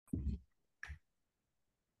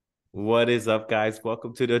What is up, guys?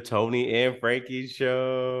 Welcome to the Tony and Frankie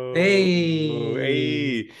show. Hey,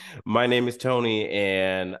 Hey, my name is Tony,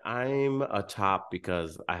 and I'm a top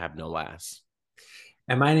because I have no last.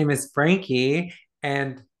 and my name is Frankie,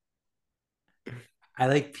 and I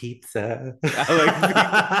like pizza. I like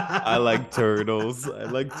I like turtles. I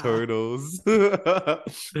like turtles.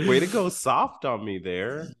 Way to go soft on me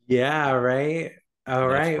there. Yeah, right. All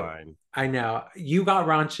That's right. fine. I know you got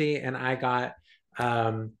raunchy, and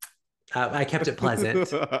um, I kept it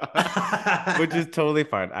pleasant. Which is totally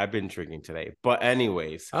fine. I've been drinking today. But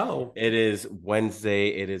anyways, Oh, it is Wednesday.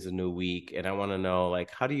 It is a new week. And I want to know,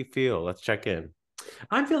 like, how do you feel? Let's check in.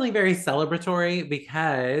 I'm feeling very celebratory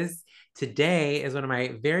because today is one of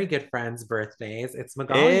my very good friends' birthdays. It's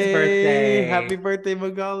Magali's Hey, happy birthday, birthday,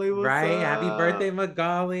 Magali. What's right? Happy birthday, up?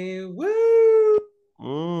 Magali. Woo!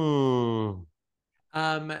 Mm.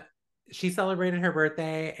 Um, she celebrated her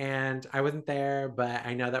birthday and I wasn't there, but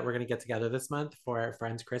I know that we're gonna get together this month for our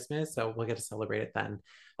friend's Christmas, so we'll get to celebrate it then.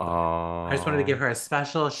 But I just wanted to give Oh, her a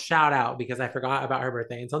special shout out because I forgot about her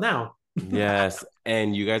birthday until now. yes.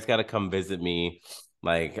 And you guys got to come visit me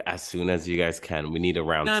like as soon as you guys can. We need a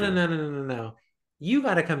round No, no, two. no, no, no, no, no. You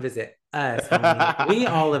gotta come visit us, homie. We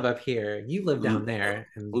all live up here. You live down there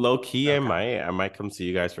in Low key, SoCal. I might come see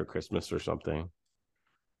you guys for Christmas or something.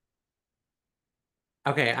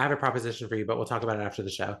 Okay, I have a proposition for you, but we'll talk about it after the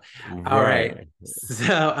show. All right. Right.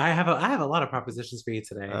 So I have a lot of propositions for you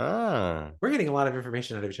today. Ah. We're getting a lot of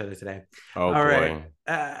information out of each other today. Oh All right.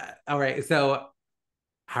 boy. All right. So,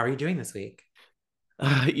 how are you doing this week?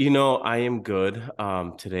 I am good.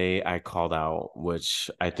 Today I called out, which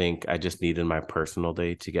I think I just needed my personal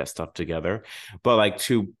day to get stuff together. But like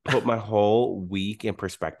to put my whole week in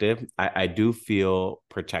perspective, I do feel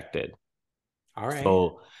protected. All right.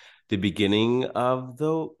 So the beginning of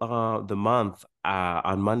the month,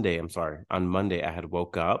 on Monday, I'm sorry, on Monday I had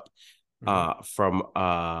woke up Mhm. from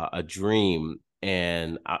a dream.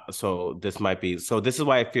 And so this is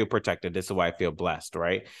why I feel protected. This is why I feel blessed,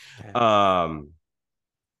 right? Okay. Um,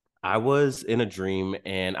 I was in a dream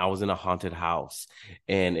and I was in a haunted house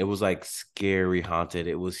and it was like scary haunted.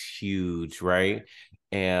 It was huge, right?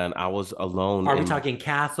 And I was alone Are we in my talking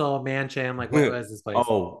castle, mansion? Like, what was this place?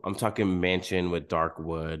 oh, I'm talking mansion with dark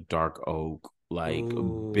wood, dark oak, like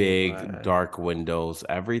Ooh. big dark windows,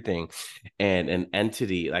 everything. And an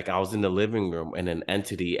entity, like I was in the living room and an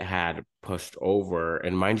entity had pushed over.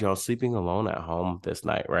 And mind you, I was sleeping alone at home this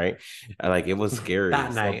night, right? Like it was scary.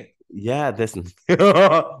 That So night. yeah, this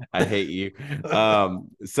I hate you.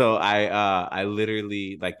 So I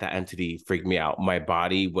literally like that entity freaked me out. My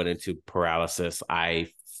body went into paralysis. I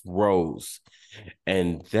froze.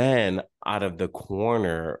 And then out of the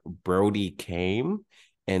corner, Brody came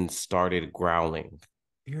and started growling.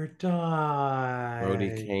 Your Brody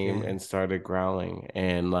dog. came and started growling.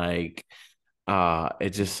 And like it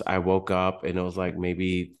just I woke up and it was like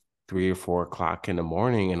maybe 3 or 4 o'clock in the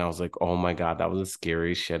morning. And I was like, oh my God, that was the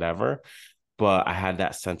scariest shit ever. But I had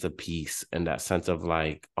that sense of peace and that sense of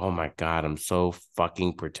like, oh my God, I'm so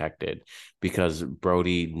fucking protected because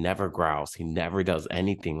Brody never growls. He never does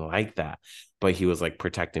anything like that. But he was like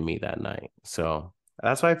protecting me that night. So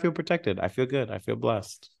that's why I feel protected. I feel good. I feel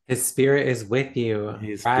blessed. His spirit is with you,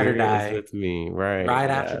 His ride or spirit is die, with me. Right. right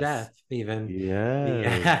after Yes. death, even.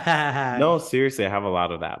 Yes. Yeah. No, seriously, I have a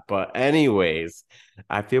lot of that. But anyways,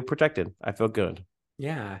 I feel protected. I feel good.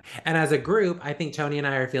 Yeah. And as a group, I think Tony and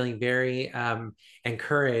I are feeling very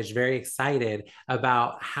encouraged, very excited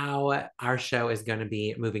about how our show is going to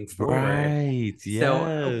be moving forward. Right. So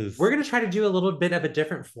we're Yes. going to try to do a little bit of a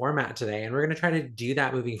different format today, and we're going to try to do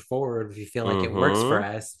that moving forward if you feel like it works for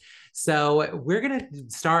Mm-hmm. us. So we're going to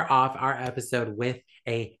start off our episode with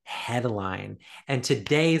a headline. And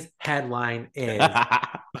today's headline is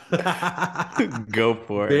Go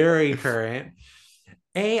for it. very current.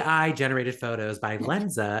 AI generated photos by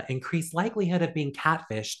Lenza increase likelihood of being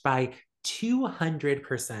catfished by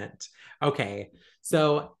 200%. Okay,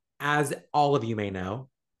 so as all of you may know,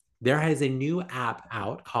 there is a new app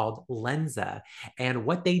out called Lenza. And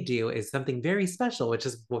what they do is something very special, which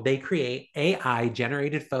is what they create AI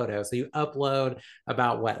generated photos. So you upload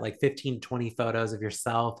about what, like 15, 20 photos of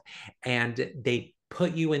yourself, and they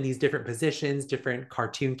put you in these different positions, different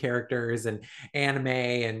cartoon characters and anime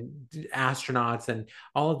and astronauts and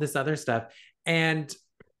all of this other stuff. And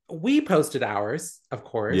we posted ours, of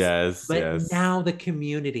course, Yes, but yes. now the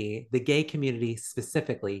community, the gay community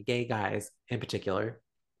specifically, gay guys in particular,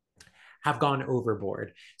 have gone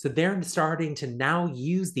overboard. So they're starting to now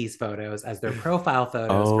use these photos as their profile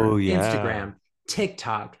photos Oh for yeah. Instagram,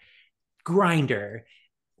 TikTok, Grinder.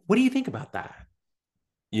 What do you think about that?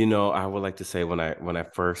 I would like to say when I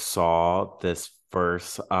first saw this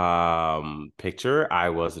first picture, I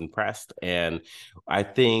was impressed. And I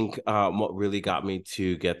think what really got me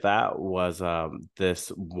to get that was this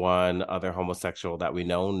one other homosexual that we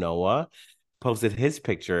know, Noah, posted his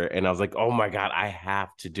picture and I was like, "Oh my God, I have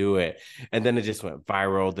to do it." And then it just went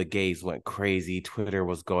viral. The gays went crazy. Twitter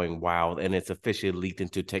was going wild and it's officially leaked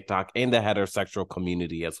into TikTok and the heterosexual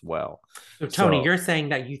community as well. So, Tony, So you're saying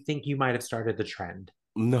that you think you might have started the trend.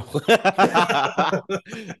 no,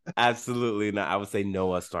 absolutely not. I would say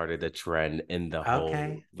Noah started a trend in the whole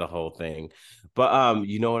Okay. the whole thing. But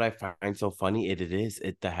you know what I find so funny? The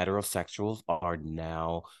heterosexuals are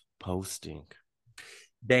now posting.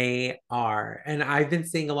 They are. And I've been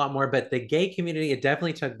seeing a lot more, but the gay community, it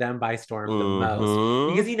definitely took them by storm the most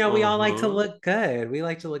because, Mm-hmm. we all like to Mm-hmm. look good. We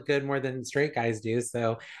like to look good more than straight guys do.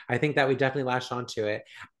 So I think that we definitely latched onto it.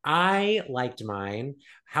 I liked mine.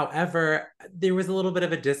 However, there was a little bit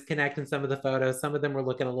of a disconnect in some of the photos. Some of them were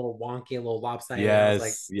looking a little wonky, a little lopsided. And I was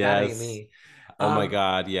like, Yes, that ain't yes. me. Oh my Um,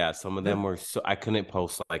 God, yeah. Some of them the were so I couldn't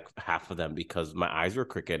post like half of them because my eyes were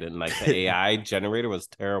crooked and like the AI generator was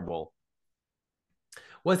terrible.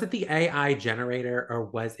 was it the AI generator or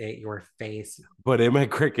was it your face? But in my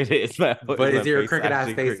cricket, is But is my your face crooked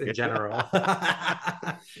ass actually face in cricket? general?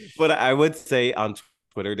 But I would say on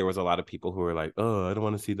Twitter there was a lot of people who were like, "Oh, I don't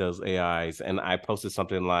want to see those AIs," and I posted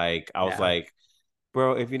something like, "I was Yeah. like,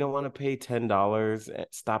 bro, if you don't want to pay $10,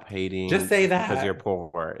 stop Just hating say just because you're that.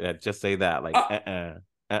 poor. Yeah, just say that, like, Oh, uh."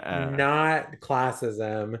 not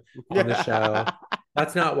classism on the show.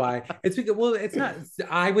 That's not why. It's because, well, it's not.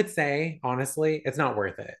 I would say honestly, it's not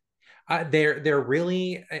worth it. They're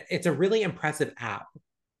really. It's a really impressive app.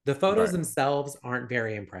 The photos Right, themselves aren't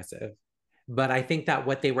very impressive, but I think that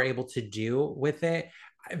what they were able to do with it,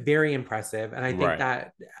 very impressive. And I think right.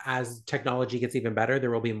 that as technology gets even better,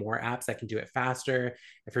 there will be more apps that can do it faster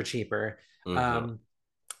and for cheaper. Mm-hmm. Um,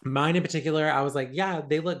 Mine in particular, I was like, yeah,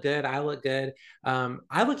 they look good. I look good.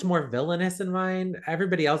 I looked more villainous in mine.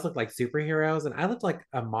 Everybody else looked like superheroes, and I looked like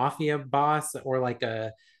a mafia boss or like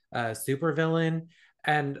a super villain.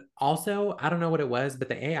 And also, I don't know what it was, but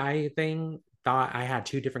the AI thing thought I had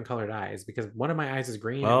two different colored eyes because one of my eyes is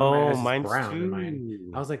green and one of my Oh, eyes is mine's brown in mine.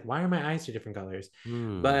 I too. was like, why are my eyes two different colors?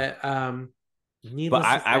 Hmm. But But needless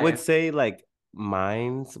I, to I would say, say like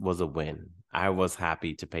mine's was a win. I was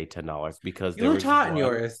happy to pay $10 because you there looked was hot in one.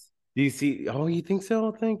 yours. Do you see? Oh, you think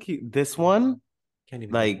so? Thank you. This one, Can't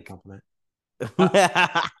even take that like, compliment. Uh,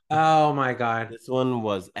 this oh my God. one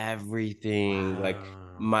was everything. Like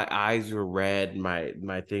Wow. my eyes were red, my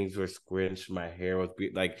things were squinched, my hair was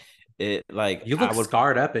like it. Like You I look would,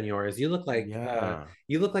 scarred up in yours. yeah.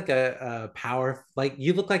 You look like a power like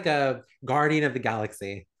you look like a guardian of the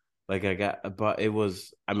galaxy. Like I got, but it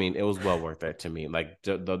was. I mean, it was well worth it to me. Like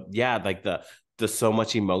yeah, like the so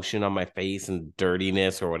much emotion on my face and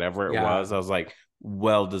dirtiness or whatever it was. Yeah. I was like,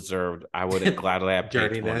 well deserved. I would gladly have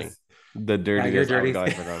paid 20. Dirtiness. The Yeah, you're dirtiness, I would dirty.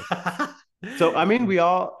 gladly pay 20. So I mean, we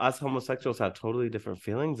all as homosexuals have totally different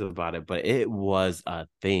feelings about it, but it was a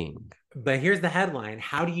thing. But here's the headline.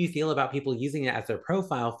 How do you feel about people using it as their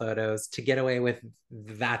profile photos to get away with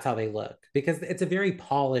that's how they look? Because it's a very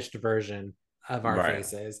polished version of our Right,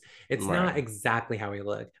 faces. It's right. not exactly how we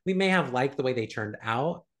look. We may have liked the way they turned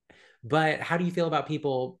out, but how do you feel about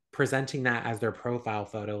people presenting that as their profile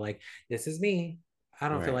photo? Like, this is me. I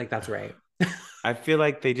don't feel Right. like that's right. I feel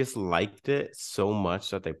like they just liked it so much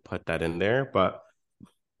that they put that in there,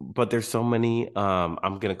 but there's so many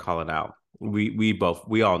I'm gonna call it out.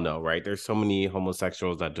 We all know, right? There's so many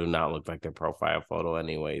homosexuals that do not look like their profile photo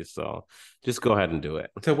anyways. So just go ahead and do it.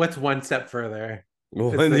 So what's one step further?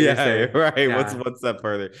 Is Well, that you're yeah, saying? right. What's Yeah. one step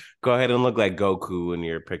further? Go ahead and look like Goku in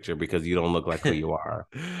your picture because you don't look like who you are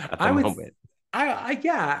at the I would, moment.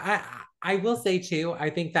 yeah, I will say too. I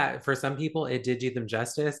think that for some people, it did do them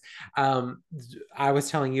justice. Um, I was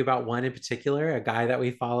telling you about one in particular, a guy that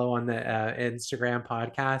we follow on the Instagram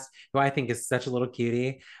podcast, who I think is such a little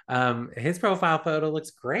cutie. His profile photo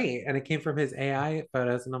looks great, and it came from his AI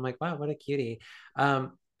photos, and I'm like, wow, what a cutie.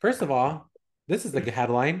 First of all, this is the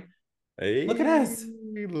headline. Look at Hey, us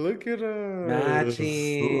look at us.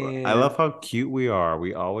 I matching. love how cute we are.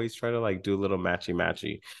 We always try to like do a little matchy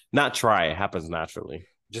matchy. Not try, it happens naturally.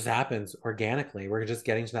 Just happens organically. We're just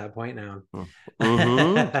getting to that point now.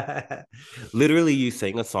 Mm-hmm. Literally, you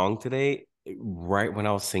sang a song today, right when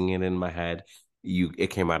I was singing it in my head, it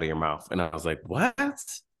came out of your mouth. And I was like, what?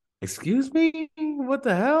 Excuse me? What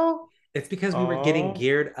the hell? It's because we were getting Oh,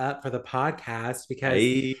 geared up for the podcast because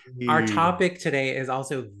hey. our topic today is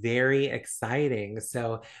also very exciting.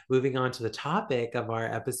 So, moving on to the topic of our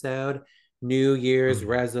episode, New Year's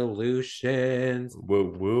resolutions.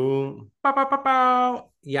 Woo woo. Bow, bow, bow, bow.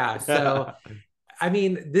 Yeah. So, I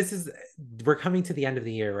mean, we're coming to the end of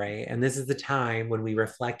the year, right? And this is the time when we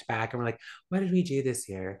reflect back and we're like, what did we do this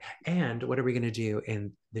year? And what are we going to do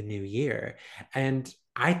in the new year? And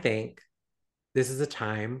I think this is a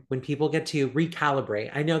time when people get to recalibrate.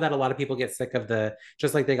 I know that a lot of people get sick of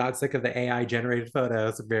just like they got sick of the AI generated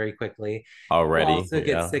photos very quickly. People Already, also get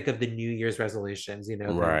yeah. sick of the New Year's resolutions, the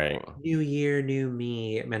Right. new year, new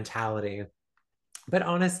me mentality. But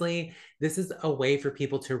honestly, this is a way for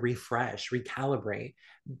people to refresh, recalibrate,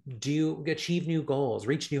 achieve new goals,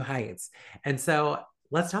 reach new heights. And so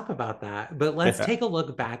let's talk about that. But let's take a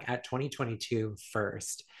look back at 2022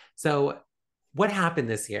 first. So, what happened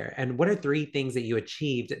this year? And what are three things that you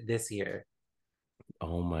achieved this year?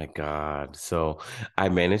 Oh my God. So I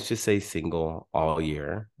managed to stay single all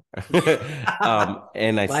year.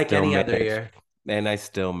 And I Like still any other managed year. and I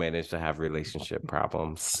still managed to have relationship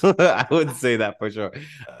problems. I would say that for sure.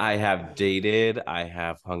 I have dated, I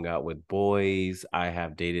have hung out with boys, I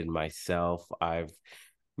have dated myself, I've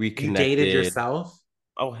You dated reconnected. yourself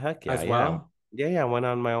Oh heck yeah, as yeah. well? Yeah, yeah. I went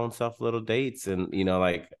on my own self little dates and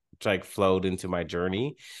like flowed into my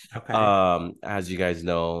journey. Okay. As you guys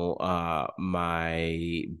know,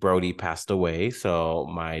 my Brody passed away, so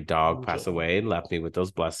my dog passed Angel. away and left me with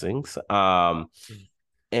those blessings.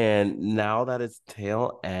 And now that it's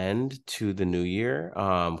tail end to the new year,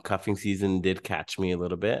 cuffing season did catch me a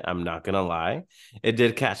little bit. I'm not gonna lie. It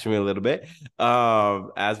did catch me a little bit.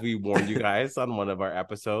 As we warned you guys on one of our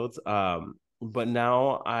episodes. But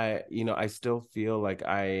now I still feel like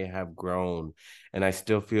I have grown and I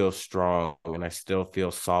still feel strong and I still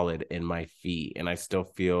feel solid in my feet and I still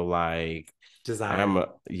feel like Desired.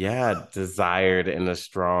 yeah, desired and a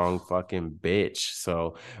strong fucking bitch.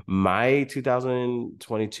 So my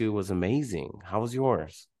 2022 was amazing. How was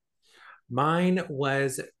yours? Mine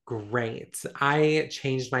was great. I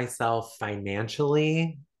changed myself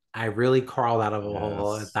financially. I really crawled out of a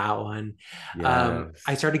hole at Yes. that one. I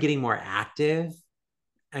Yes. started getting more active.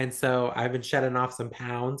 And so I've been shedding off some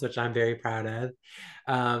pounds, which I'm very proud of.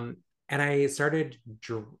 Um, and I started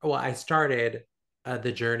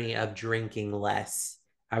the journey of drinking less.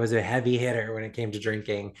 I was a heavy hitter when it came to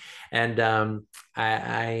drinking, and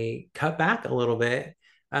I cut back a little bit.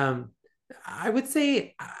 Um, I would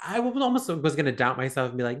say I almost was going to doubt myself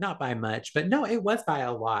and be like, not by much, but no, it was by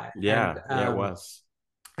a lot. And Yeah, yeah, it was.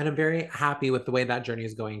 and I'm very happy with the way that journey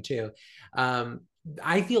is going too. Um,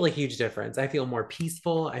 I feel a huge difference. I feel more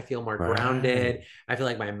peaceful. I feel more Right. grounded. I feel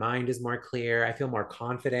like my mind is more clear. I feel more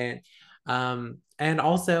confident. And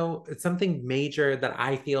also, something major that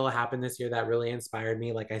I feel happened this year that really inspired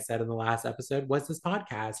me, like I said in the last episode, was this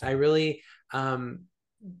podcast. I really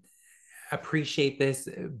appreciate this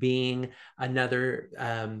being another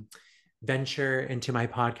venture into my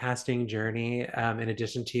podcasting journey. In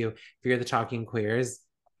addition to Fear the Talking Queers,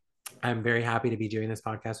 I'm very happy to be doing this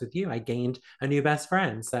podcast with you. I gained a new best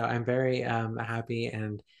friend. So I'm very happy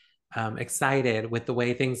and excited with the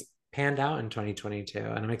way things panned out in 2022.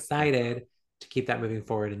 And I'm excited to keep that moving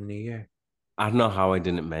forward in the new year. I don't know how I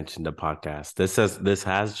didn't mention the podcast. This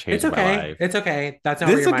has It's changed my okay. life. It's okay. That's not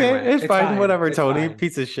where This your mind okay. went. It's It's fine. fine. Whatever, It's Tony. fine.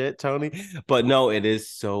 Piece of shit, Tony. But no, it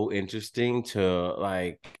is so interesting to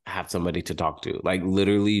like have somebody to talk to. Like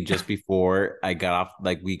literally just before I got off,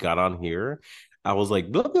 like we got on here, I was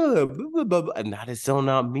like, blah, blah, blah, blah, blah, blah. And that is so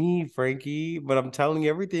not me, Frankie. But I'm telling you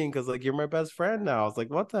everything because like you're my best friend now. I was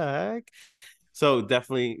like, what the heck? So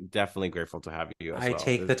definitely, definitely grateful to have you as I well.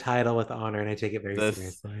 take the title with honor and I take it very This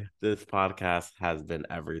seriously. this podcast has been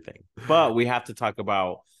everything. But we have to talk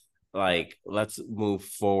about like let's move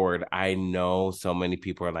forward. I know so many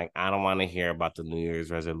people are like, I don't want to hear about the New Year's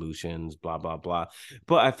resolutions, blah blah blah.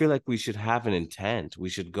 But I feel like we should have an intent. We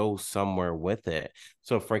should go somewhere with it.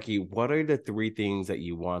 So Frankie, what are the three things that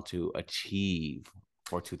you want to achieve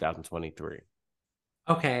for 2023?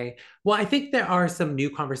 Okay. Well, I think there are some new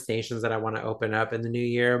conversations that I want to open up in the new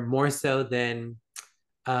year, more so than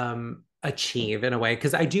achieve in a way,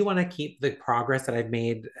 because I do want to keep the progress that I've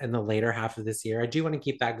made in the later half of this year. I do want to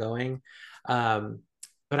keep that going. Um,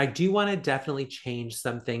 but I do want to definitely change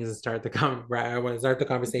some things and I want to start the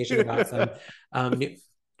conversation about some new.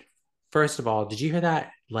 First of all, did you hear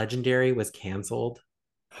that Legendary was canceled?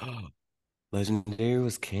 Legendary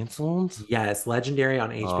was canceled? Yes, Legendary on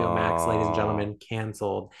HBO Max, ladies and Oh, gentlemen,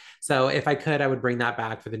 canceled. So if I could, I would bring that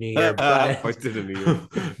back for the new year, but point to the New Year.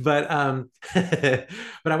 but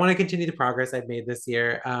but I want to continue the progress I've made this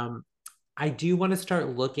year. I do want to start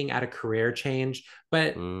looking at a career change,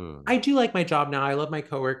 but Mm. I do like my job now. I love my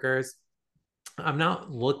coworkers. I'm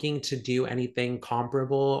not looking to do anything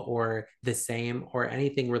comparable or the same or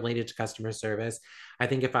anything related to customer service. I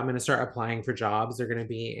think if I'm going to start applying for jobs, they're going to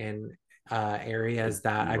be in areas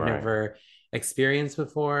that I've Right. never experienced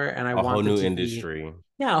before. And I A whole want them new to be, industry.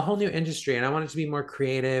 yeah, a whole new industry. And I want it to be more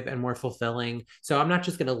creative and more fulfilling. So I'm not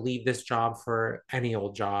just going to leave this job for any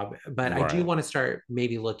old job, but I do Right. want to start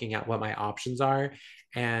maybe looking at what my options are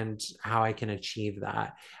and how I can achieve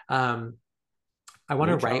that. Um, I want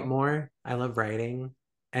to New write job. more. I love writing.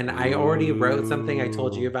 And I already wrote something. I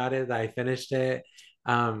told you Ooh. about it, that I finished it.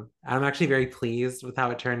 I'm actually very pleased with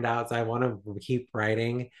how it turned out. So I want to keep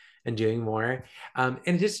writing and doing more.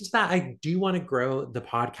 In addition to that, I do want to grow the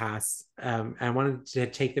podcasts. I wanted to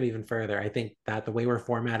take them even further. I think that the way we're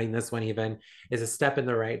formatting this one even is a step in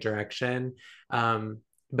the right direction. Um,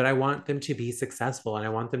 but I want them to be successful, and I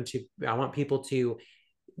want people to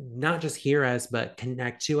not just hear us, but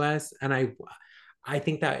connect to us. And I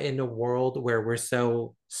think that in a world where we're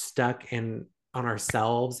so stuck in on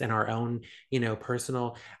ourselves and our own,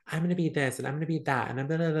 personal, I'm going to be this and I'm going to be that and I'm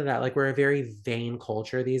blah, like we're a very vain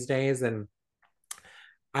culture these days. And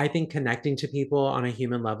I think connecting to people on a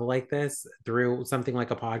human level like this through something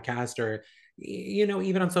like a podcast or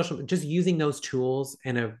even on social, just using those tools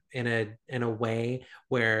in a way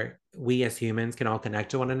where we as humans can all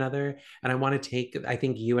connect to one another. And I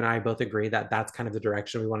think you and I both agree that that's kind of the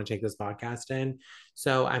direction we want to take this podcast in.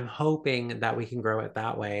 So I'm hoping that we can grow it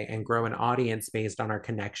that way and grow an audience based on our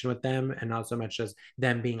connection with them, and not so much as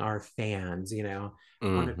them being our fans. I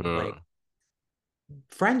want to be like Hmm.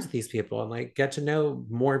 friends with these people and like get to know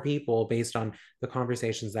more people based on the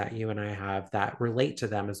conversations that you and I have that relate to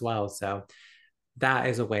them as well. So that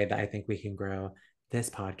is a way that I think we can grow this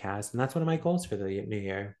podcast. And that's one of my goals for the new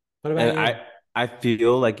year. What about And you? I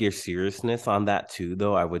feel like your seriousness on that too,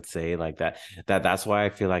 though. I would say like that's why I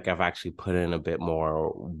feel like I've actually put in a bit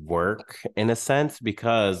more work in a sense,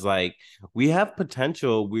 because like we have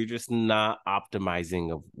potential, we're just not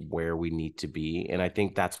optimizing of where we need to be. And I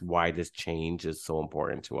think that's why this change is so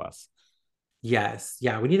important to us. Yes.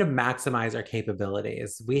 Yeah. We need to maximize our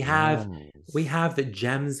capabilities. We Yes. have the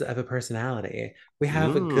gems of a personality. We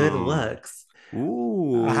have good Mm. looks. How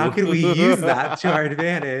Ooh. can we use that to our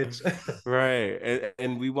advantage? Right.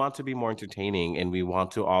 And we want to be more entertaining, and we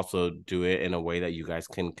want to also do it in a way that you guys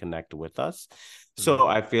can connect with us. So Mhm.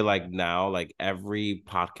 I feel like now, like every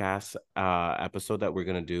podcast episode that we're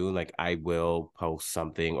gonna do, like I will post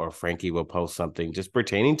something or Frankie will post something just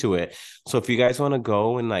pertaining to it. So if you guys want to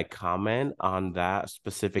go and like comment on that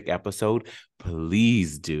specific episode,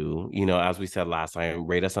 please do. As we said last time,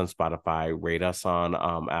 rate us on Spotify, rate us on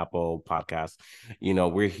Apple Podcasts.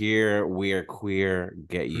 We're here, we're queer,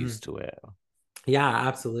 get Mhm. used to it. Yeah,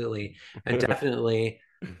 absolutely. And definitely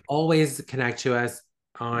always connect to us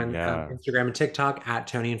on Yeah. Instagram and TikTok at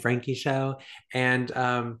Tony and Frankie Show. And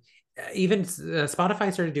even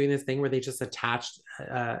Spotify started doing this thing where they just attach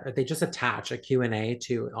a Q&A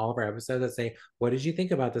to all of our episodes that say, what did you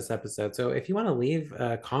think about this episode? So if you want to leave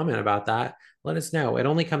a comment about that, let us know. It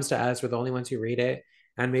only comes to us. We're the only ones who read it.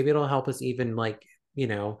 And maybe it'll help us even like,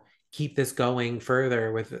 keep this going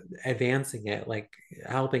further with advancing it, like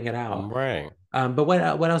helping it out. Right. But what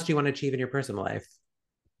else do you want to achieve in your personal life?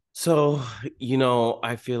 So,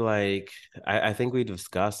 I feel like I think we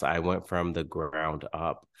discussed I went from the ground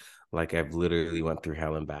up. Like I've literally went through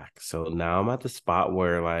hell and back. So now I'm at the spot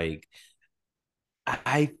where like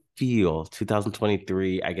I feel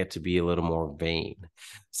 2023, I get to be a little more vain.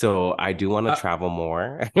 So I do want to Uh, travel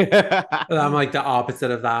more. I'm like the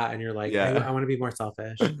opposite of that, and you're like, Yeah. I want to be more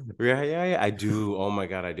selfish. Yeah, yeah, yeah. I do. Oh my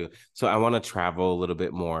God, I do. So I want to travel a little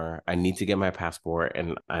bit more. I need to get my passport,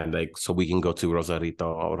 and like so we can go to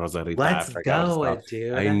Rosarita, Let's Africa and go, stuff.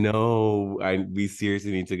 I dude. know. We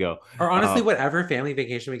seriously need to go. Or honestly, Um, whatever family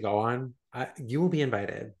vacation we go on, you will be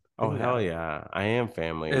invited. We oh can hell go. yeah. I am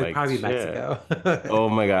family. It'd Like probably be shit. Mexico. Oh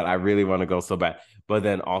my God, I really want to go so bad. But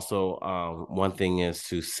then also, one thing is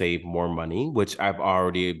to save more money, which I've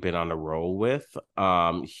already been on a roll with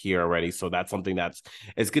here already. So that's something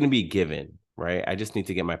it's gonna be given, right? I just need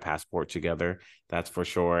to get my passport together, that's for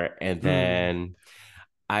sure. And Hmm. then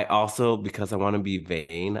I also, because I want to be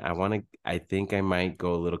vain, I think I might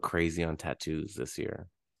go a little crazy on tattoos this year.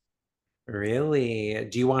 Really?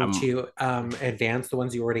 Do you want I'm to advance the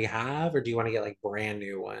ones you already have, or do you want to get like brand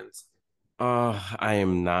new ones? I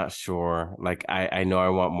am not sure. Like I know I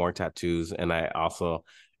want more tattoos, and I also,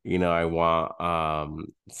 I want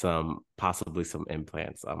some possibly some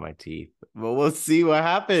implants on my teeth. But we'll see what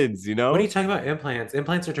happens, you What are you know? talking about? Implants?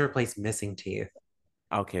 Implants are to replace missing teeth.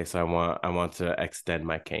 Okay, so I want to extend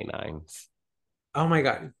my canines. Oh my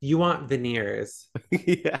God. You want veneers.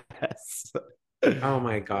 Yes. Oh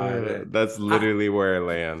my God. That's I, literally where I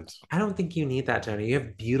land. I don't think you need that, Tony. You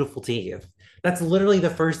have beautiful teeth. That's literally the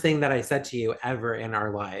first thing that I said to you ever in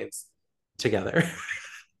our lives together.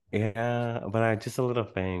 Yeah, but I just a little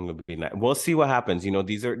thing would be nice. We'll see what happens. You know,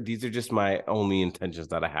 these are just my only intentions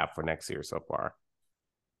that I have for next year so far.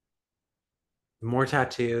 More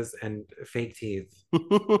tattoos and fake teeth.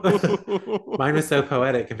 Mine was so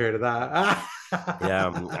poetic compared to Yeah,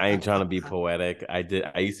 that. I ain't trying to be poetic. I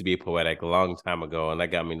used to be poetic a long time ago, and that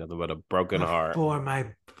got me nothing but a broken heart. Before my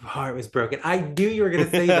heart was broken. I knew you were going to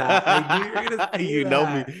say that. I knew you were going to say You know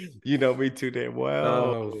me, that. you know me too damn well.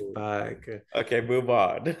 Oh, fuck. Okay, move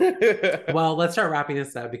on. Well, let's start wrapping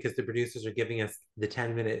this up because the producers are giving us the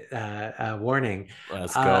 10-minute warning.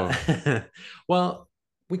 Let's go. Uh, well,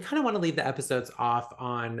 we kind of want to leave the episodes off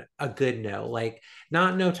on a good note, like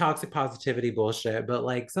not no toxic positivity bullshit, but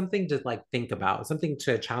like something to like think about, something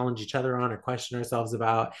to challenge each other on or question ourselves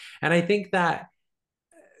about. And I think that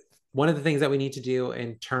one of the things that we need to do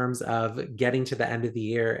in terms of getting to the end of the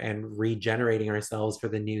year and regenerating ourselves for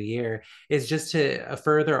the new year is just to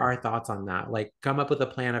further our thoughts on that, like come up with a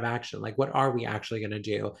plan of action, like what are we actually going to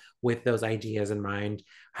do with those ideas in mind?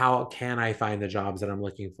 How can I find the jobs that I'm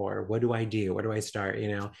looking for? What do I do? Where do I start?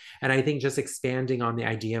 And I think just expanding on the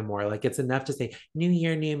idea more, like it's enough to say new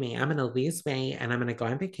year new me, I'm going to lose weight and I'm going to go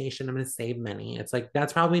on vacation, I'm going to save money. It's like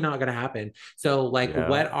that's probably not going to happen. So like Yeah,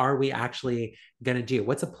 what are we actually going to do?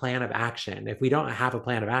 What's a plan of action? If we don't have a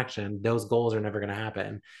plan of action, those goals are never going to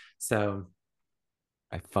happen. So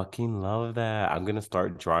I fucking love that. I'm gonna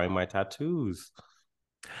start drawing my tattoos.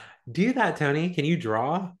 do that, Tony. Can you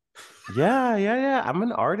draw? Yeah, yeah, yeah. I'm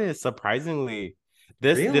an artist, surprisingly.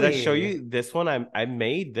 This did I show Really? you this one? I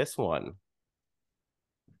made this one.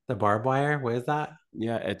 The barbed wire? What is that?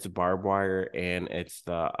 Yeah, it's barbed wire and it's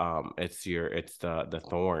the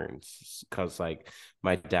thorns because like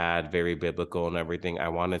my dad very biblical and everything. I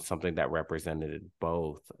wanted something that represented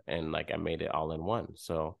both and like I made it all in one.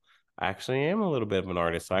 So I actually am a little bit of an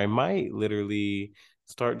artist. So I might literally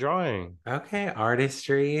start drawing. Okay,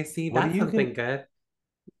 artistry. See, What are that's you something gonna good.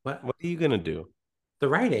 What? what are you gonna do? The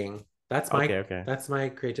writing. That's Okay, my okay. that's my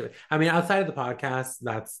creativity. I mean, outside of the podcast,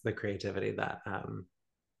 that's the creativity that I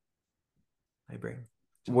bring to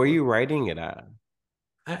the Where are world. you writing it at?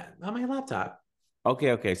 On my laptop.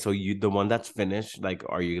 Okay, okay. So you the one that's finished, like,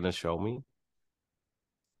 are you gonna show me?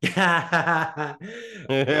 Yeah.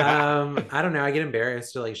 I don't know. I get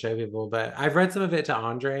embarrassed to like show people, but I've read some of it to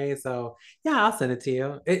Andre. So yeah, I'll send it to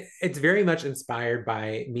you. It's very much inspired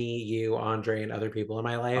by me, you, Andre, and other people in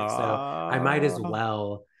my life. So I might as Ah,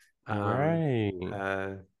 well um right.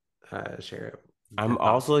 uh share it I'm and thoughts.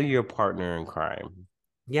 also your partner in crime.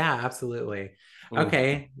 Yeah, absolutely. Mm-hmm.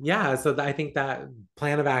 Okay. Yeah. So I think that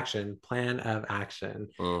plan of action.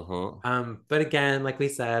 Mm-hmm. But again, like we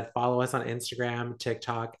said, follow us on Instagram,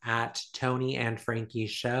 TikTok at Tony and Frankie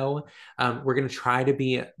Show. We're going to try to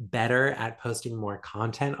be better at posting more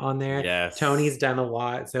content on there. Yes. Tony's done a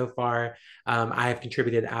lot so far. I have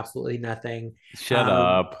contributed absolutely nothing. Shut Um,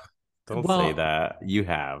 up. Don't say well, that. You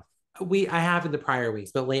have. I have in the prior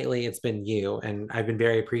weeks, but lately it's been you, and I've been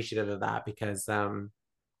very appreciative of that because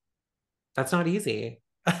that's not easy.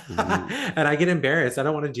 Mm, And I get embarrassed. I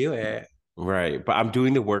don't want to do it. right. But I'm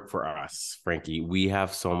doing the work for us, Frankie. We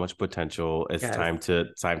have so much potential. It's Yes,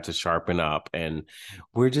 time to sharpen up. And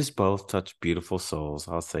we're just both such beautiful souls.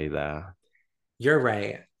 I'll say that. you're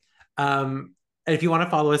right. And if you want to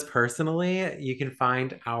follow us personally, you can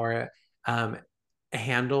find our um,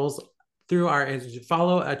 handles through our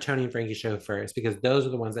follow a Tony and Frankie show first because those are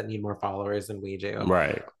the ones that need more followers than we do.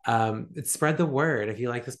 Right. Spread the word. If you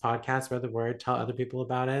like this podcast, spread the word, tell other people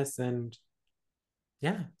about us. And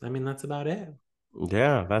yeah, I mean, that's about it.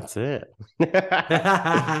 Yeah, that's it.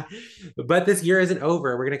 But this year isn't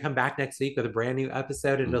over. We're going to come back next week with a brand new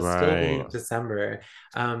episode, and it'll still Right. be December.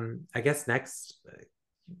 I guess next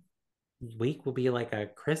week will be like a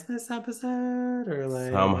Christmas episode or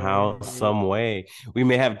Somehow, like some way. We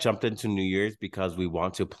may have jumped into New Year's because we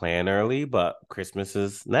want to plan early, but Christmas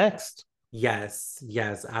is next. yes,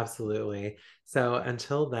 yes, absolutely. So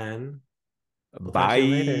until then, we'll talk to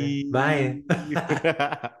you later. Bye.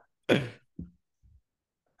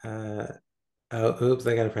 Bye. Oh, oops,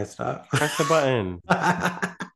 I gotta press stop. Press the button.